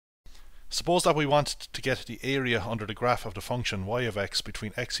Suppose that we want to get the area under the graph of the function y of x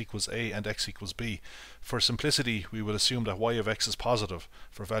between x equals a and x equals b. For simplicity, we will assume that y of x is positive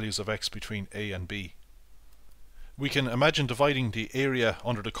for values of x between a and b. We can imagine dividing the area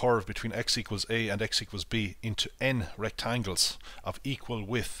under the curve between x equals a and x equals b into n rectangles of equal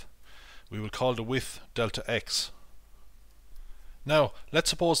width. We will call the width delta x. Now, let's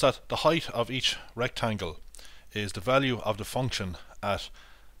suppose that the height of each rectangle is the value of the function at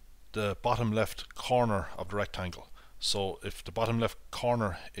the bottom left corner of the rectangle. So if the bottom left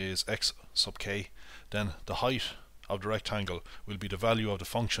corner is x sub k, then the height of the rectangle will be the value of the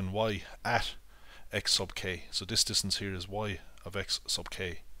function y at x sub k. So this distance here is y of x sub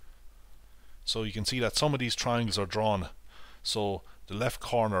k. So you can see that some of these triangles are drawn. So the left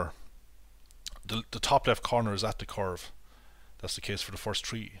corner, the top left corner is at the curve. That's the case for the first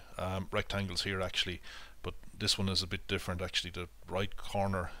three rectangles here actually, but this one is a bit different actually. The right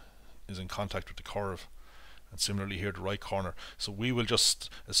corner is in contact with the curve, and similarly here the right corner. So we will just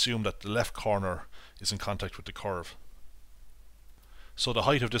assume that the left corner is in contact with the curve. So the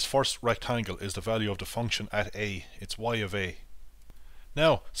height of this first rectangle is the value of the function at a. It's y of a.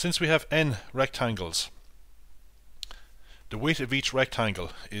 Now, since we have n rectangles, the width of each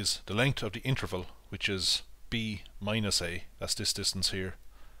rectangle is the length of the interval, which is b minus a, that's this distance here,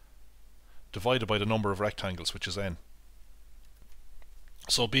 divided by the number of rectangles, which is n.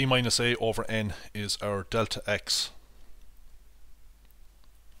 So b minus a over n is our delta x.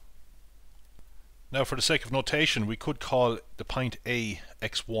 Now, for the sake of notation, we could call the point A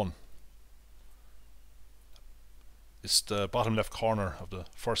x1. It's the bottom left corner of the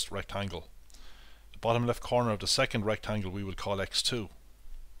first rectangle. The bottom left corner of the second rectangle we will call x2.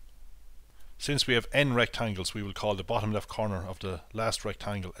 Since we have n rectangles, we will call the bottom left corner of the last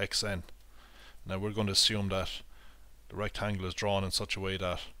rectangle xn. Now we're going to assume that the rectangle is drawn in such a way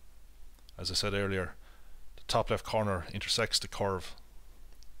that, as I said earlier, the top left corner intersects the curve.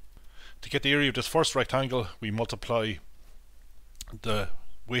 To get the area of this first rectangle, we multiply the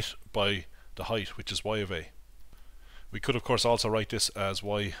width by the height, which is y of a. We could of course also write this as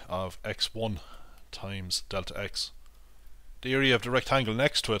y of x1 times delta x. The area of the rectangle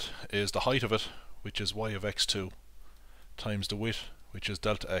next to it is the height of it, which is y of x2, times the width, which is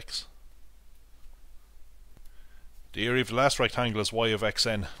delta x. The area of the last rectangle is y of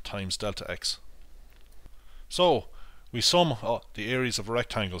xn times delta x. So we sum the areas of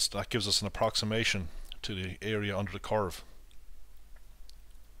rectangles. That gives us an approximation to the area under the curve.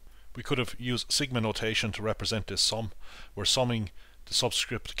 We could have used sigma notation to represent this sum. We're summing the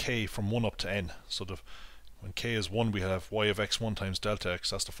subscript k from 1 up to n. So when k is 1, we have y of x1 times delta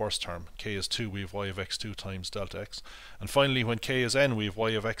x, that's the first term. K is 2, we have y of x2 times delta x. And finally, when k is n, we have y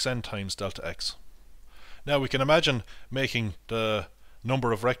of xn times delta x. Now we can imagine making the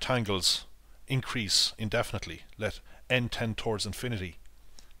number of rectangles increase indefinitely. Let n tend towards infinity,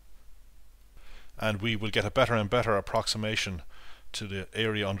 and we will get a better and better approximation to the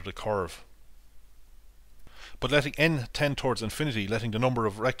area under the curve. But letting n tend towards infinity, letting the number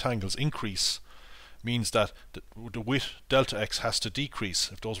of rectangles increase, means that the width delta x has to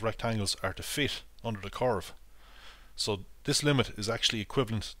decrease if those rectangles are to fit under the curve. So this limit is actually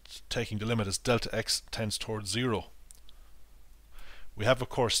equivalent to taking the limit as delta x tends towards 0. We have of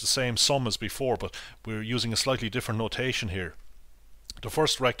course the same sum as before, but we're using a slightly different notation here. The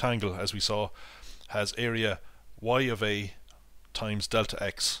first rectangle, as we saw, has area y of a times delta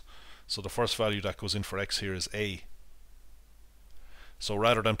x. So the first value that goes in for x here is a. So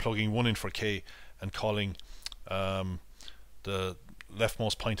rather than plugging 1 in for k and calling the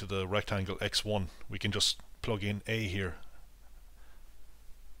leftmost point of the rectangle x1, we can just plug in a here.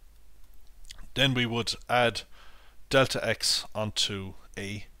 Then we would add delta x onto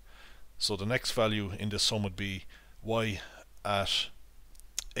a. So the next value in this sum would be y at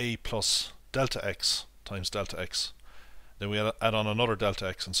a plus delta x times delta x. Then we add on another delta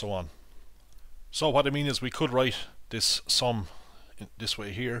x and so on. So what I mean is we could write this sum in this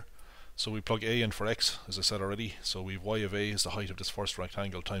way here. So we plug a in for x, as I said already. So we have y of a is the height of this first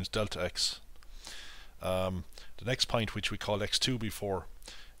rectangle times delta x. The next point, which we called x2 before,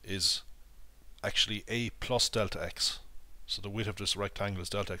 is actually a plus delta x. So the width of this rectangle is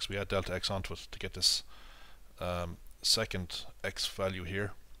delta x. We add delta x onto it to get this second x value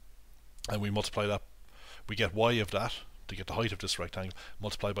here, and we multiply that. We get y of that to get the height of this rectangle,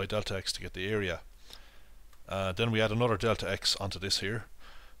 multiply by delta x to get the area. Then we add another delta x onto this here,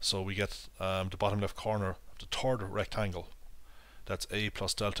 so we get the bottom left corner of the third rectangle. That's a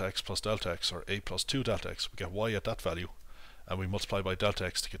plus delta x, or a plus 2 delta x. We get y at that value, and we multiply by delta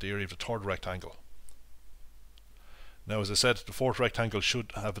x to get the area of the third rectangle. Now, as I said, the fourth rectangle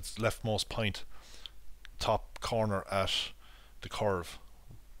should have its leftmost point top corner at the curve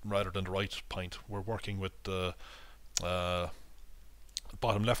rather than the right point. We're working with the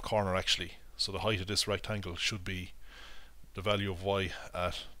bottom left corner actually, so the height of this rectangle should be the value of y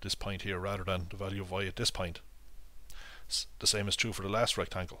at this point here rather than the value of y at this point. The same is true for the last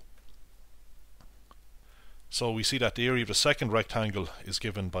rectangle. So we see that the area of the second rectangle is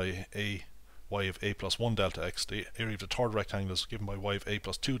given by y of a plus 1 delta x. The area of the third rectangle is given by y of a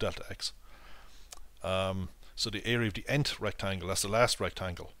plus 2 delta x. So the area of the nth rectangle, that's the last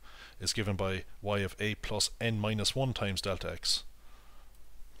rectangle, is given by y of a plus n minus 1 times delta x.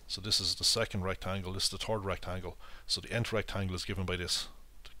 So this is the second rectangle, this is the third rectangle. So the nth rectangle is given by this.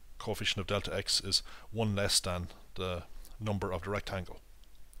 The coefficient of delta x is 1 less than the number of the rectangle.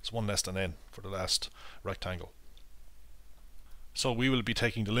 It's 1 less than n for the last rectangle. So we will be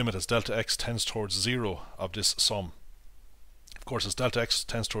taking the limit as delta x tends towards 0 of this sum. Of course, as delta x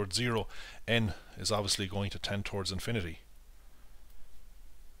tends towards 0, n is obviously going to tend towards infinity.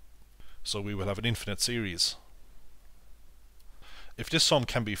 So we will have an infinite series. If this sum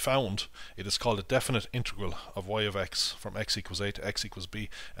can be found, it is called a definite integral of y of x from x equals a to x equals b,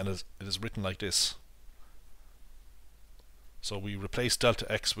 and it is written like this. So we replace delta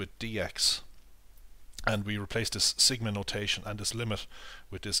x with dx, and we replace this sigma notation and this limit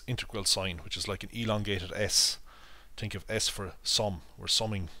with this integral sign, which is like an elongated s. Think of s for sum. We're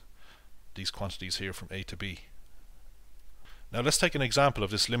summing these quantities here from a to b. Now let's take an example of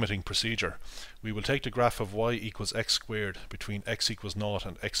this limiting procedure. We will take the graph of y equals x squared between x equals 0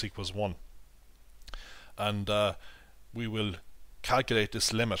 and x equals 1, and we will calculate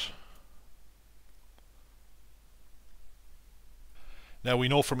this limit. Now we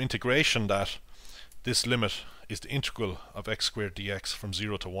know from integration that this limit is the integral of x squared dx from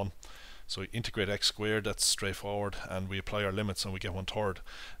 0 to 1. So we integrate x squared, that's straightforward, and we apply our limits and we get 1/3.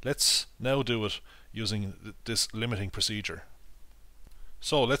 Let's now do it using this limiting procedure.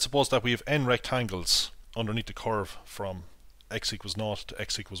 So let's suppose that we have n rectangles underneath the curve from x equals 0 to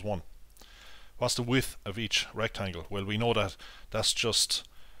x equals 1. What's the width of each rectangle? Well, we know that that's just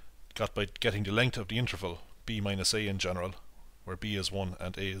got by getting the length of the interval b minus a in general, where b is 1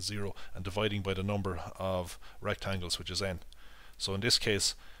 and a is 0, and dividing by the number of rectangles, which is n. So in this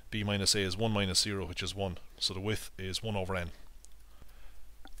case, b minus a is 1 minus 0, which is 1. So the width is 1 over n.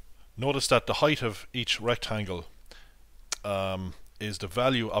 Notice that the height of each rectangle is the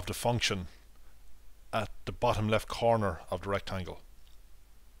value of the function at the bottom left corner of the rectangle.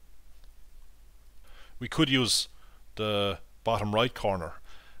 We could use the bottom right corner,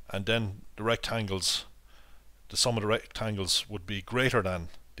 and then the rectangles, the sum of the rectangles would be greater than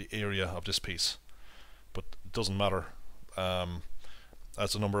the area of this piece, but it doesn't matter.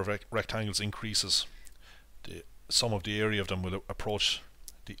 As the number of rectangles increases, the sum of the area of them will approach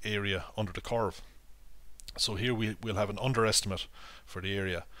the area under the curve. So here we'll have an underestimate for the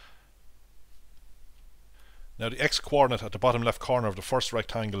area. Now the x-coordinate at the bottom left corner of the first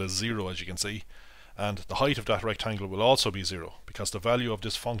rectangle is 0, as you can see, and the height of that rectangle will also be 0, because the value of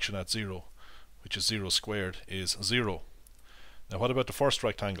this function at 0, which is 0 squared, is 0. Now what about the first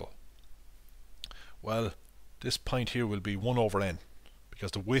rectangle? Well, this point here will be 1 over n,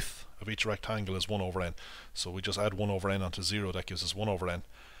 because the width of each rectangle is 1 over n. So we just add 1 over n onto 0, that gives us 1 over n.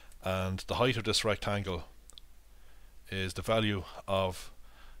 And the height of this rectangle is the value of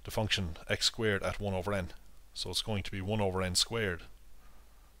the function x squared at 1 over n. So it's going to be 1 over n squared.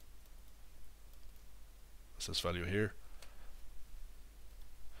 That's this value here.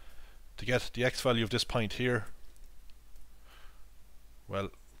 To get the x value of this point here,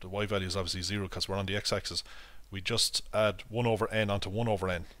 well, the y value is obviously 0 because we're on the x-axis. We just add 1 over n onto 1 over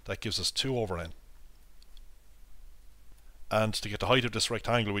n. That gives us 2 over n. And to get the height of this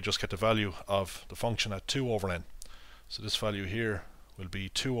rectangle, we just get the value of the function at 2 over n. So this value here will be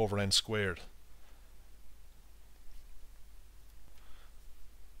 2 over n squared.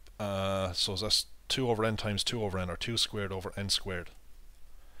 So that's 2 over n times 2 over n, or 2 squared over n squared.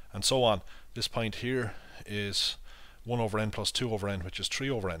 And so on. This point here is 1 over n plus 2 over n, which is 3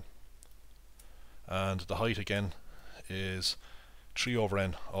 over n. And the height again is 3 over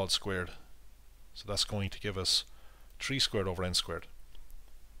n all squared. So that's going to give us 3 squared over n squared.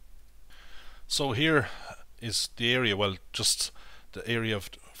 So here is the area, well, just the area of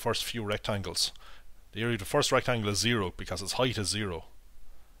the first few rectangles. The area of the first rectangle is 0 because its height is 0.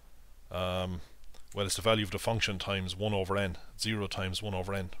 Well, it's the value of the function times 1 over n, 0 times 1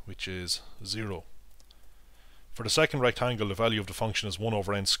 over n, which is 0. For the second rectangle, the value of the function is 1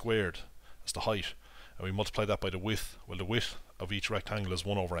 over n squared, that's the height, and we multiply that by the width. Well, the width of each rectangle is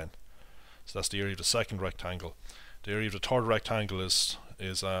 1 over n. So that's the area of the second rectangle. The area of the third rectangle is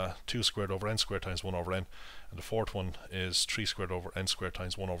 2 squared over n squared times 1 over n, and the fourth one is 3 squared over n squared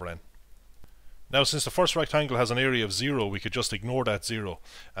times 1 over n. Now, since the first rectangle has an area of 0, we could just ignore that 0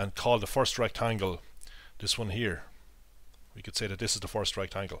 and call the first rectangle this one here. We could say that this is the first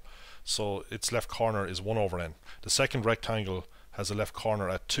rectangle, so its left corner is 1 over n. The second rectangle has a left corner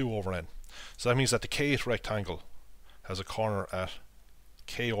at 2 over n. So that means that the kth rectangle has a corner at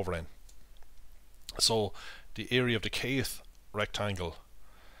k over n. So the area of the kth rectangle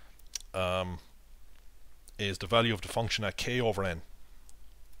is the value of the function at k over n,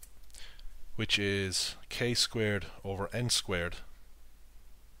 which is k squared over n squared.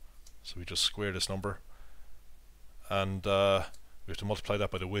 So we just square this number, and we have to multiply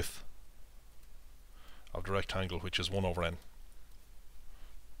that by the width of the rectangle, which is 1 over n.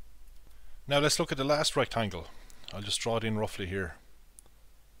 Now let's look at the last rectangle. I'll just draw it in roughly here.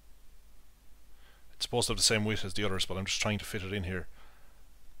 It's supposed to have the same width as the others, but I'm just trying to fit it in here.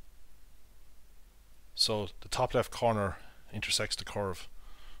 So the top left corner intersects the curve,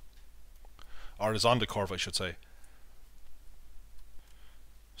 or is on the curve, I should say.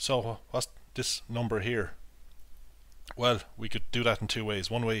 So what's this number here? Well, we could do that in two ways.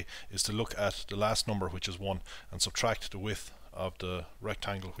 One way is to look at the last number, which is 1, and subtract the width of the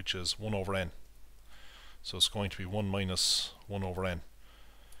rectangle, which is 1 over n. So it's going to be 1 minus 1 over n.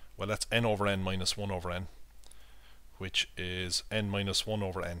 Well, that's n over n minus 1 over n, which is n minus 1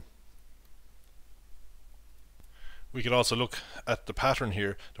 over n. We could also look at the pattern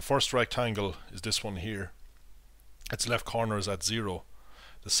here. The first rectangle is this one here. Its left corner is at 0.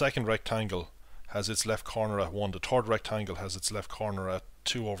 The second rectangle has its left corner at 1. The third rectangle has its left corner at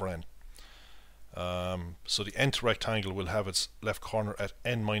 2 over n. So the nth rectangle will have its left corner at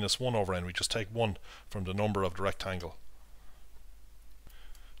n minus 1 over n. We just take 1 from the number of the rectangle.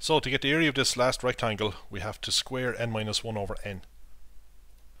 So to get the area of this last rectangle, we have to square n minus 1 over n.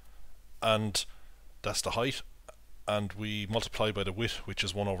 And that's the height, and we multiply by the width, which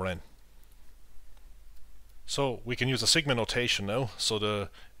is 1 over n. So we can use a sigma notation now. So the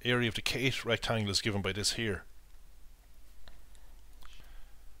area of the kth rectangle is given by this here.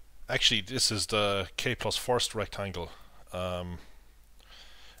 Actually, this is the k plus first rectangle.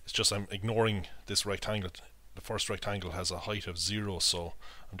 It's just I'm ignoring this rectangle. The first rectangle has a height of 0, so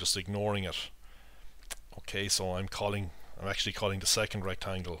I'm just ignoring it. Okay, so I'm actually calling the second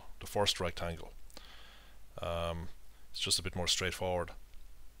rectangle the first rectangle. It's just a bit more straightforward.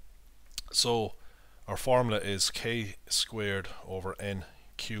 So our formula is k squared over n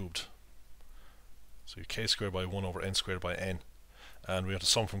cubed. So k squared by 1 over n squared by n. And we have to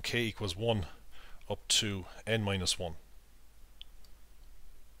sum from k equals 1 up to n minus 1.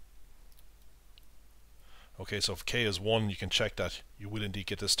 Okay, so if k is 1, you can check that you will indeed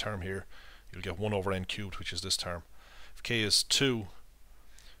get this term here. You'll get 1 over n cubed, which is this term. If k is 2,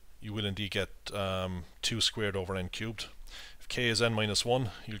 you will indeed get 2 squared over n cubed. If k is n minus 1,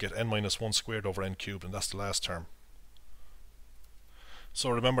 you'll get n minus 1 squared over n cubed, and that's the last term.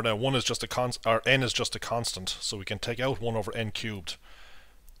 So remember now, n is just a constant, so we can take out 1 over n cubed,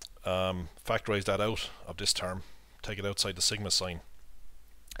 factorize that out of this term, take it outside the sigma sign.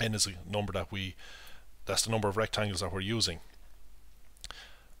 N is a number that's the number of rectangles that we're using.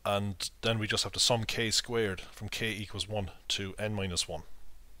 And then we just have to sum k squared from k equals 1 to n minus 1.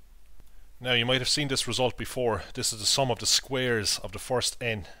 Now you might have seen this result before. This is the sum of the squares of the first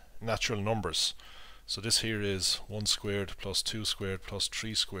n natural numbers. So this here is 1 squared plus 2 squared plus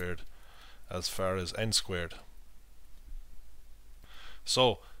 3 squared as far as n squared.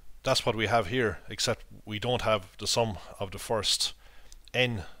 So that's what we have here, except we don't have the sum of the first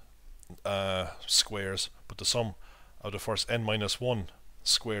n squares, but the sum of the first n minus 1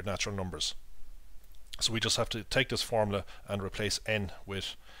 squared natural numbers. So we just have to take this formula and replace n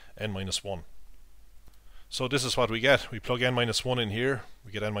with n minus 1. So this is what we get. We plug n minus 1 in here,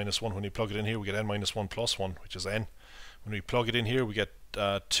 we get n minus 1. When we plug it in here, we get n minus 1 plus 1, which is n. When we plug it in here, we get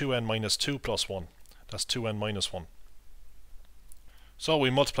 2n minus 2 plus 1. That's 2n minus 1. So we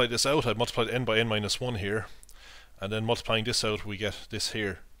multiply this out. I multiplied n by n minus 1 here, and then multiplying this out, we get this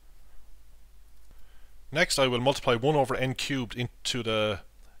here. Next, I will multiply 1 over n cubed into the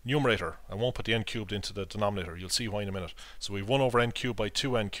numerator. I won't put the n cubed into the denominator. You'll see why in a minute. So we have 1 over n cubed by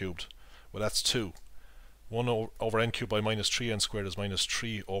 2n cubed. Well, that's 2. 1 over n cubed by minus 3n squared is minus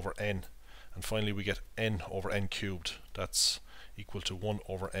 3 over n. And finally we get n over n cubed. That's equal to 1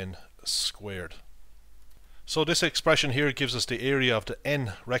 over n squared. So this expression here gives us the area of the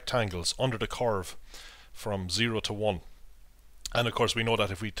n rectangles under the curve from 0 to 1. And of course we know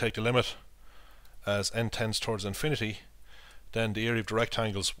that if we take the limit as n tends towards infinity, then the area of the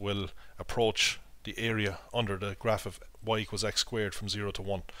rectangles will approach the area under the graph of y equals x squared from 0 to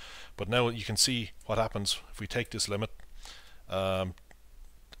 1. But now you can see what happens if we take this limit.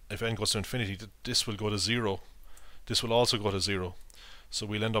 If n goes to infinity, this will go to 0. This will also go to 0. So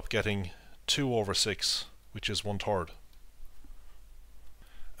we'll end up getting 2 over 6, which is 1/3.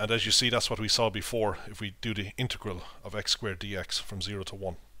 And as you see, that's what we saw before if we do the integral of x squared dx from 0 to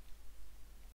 1.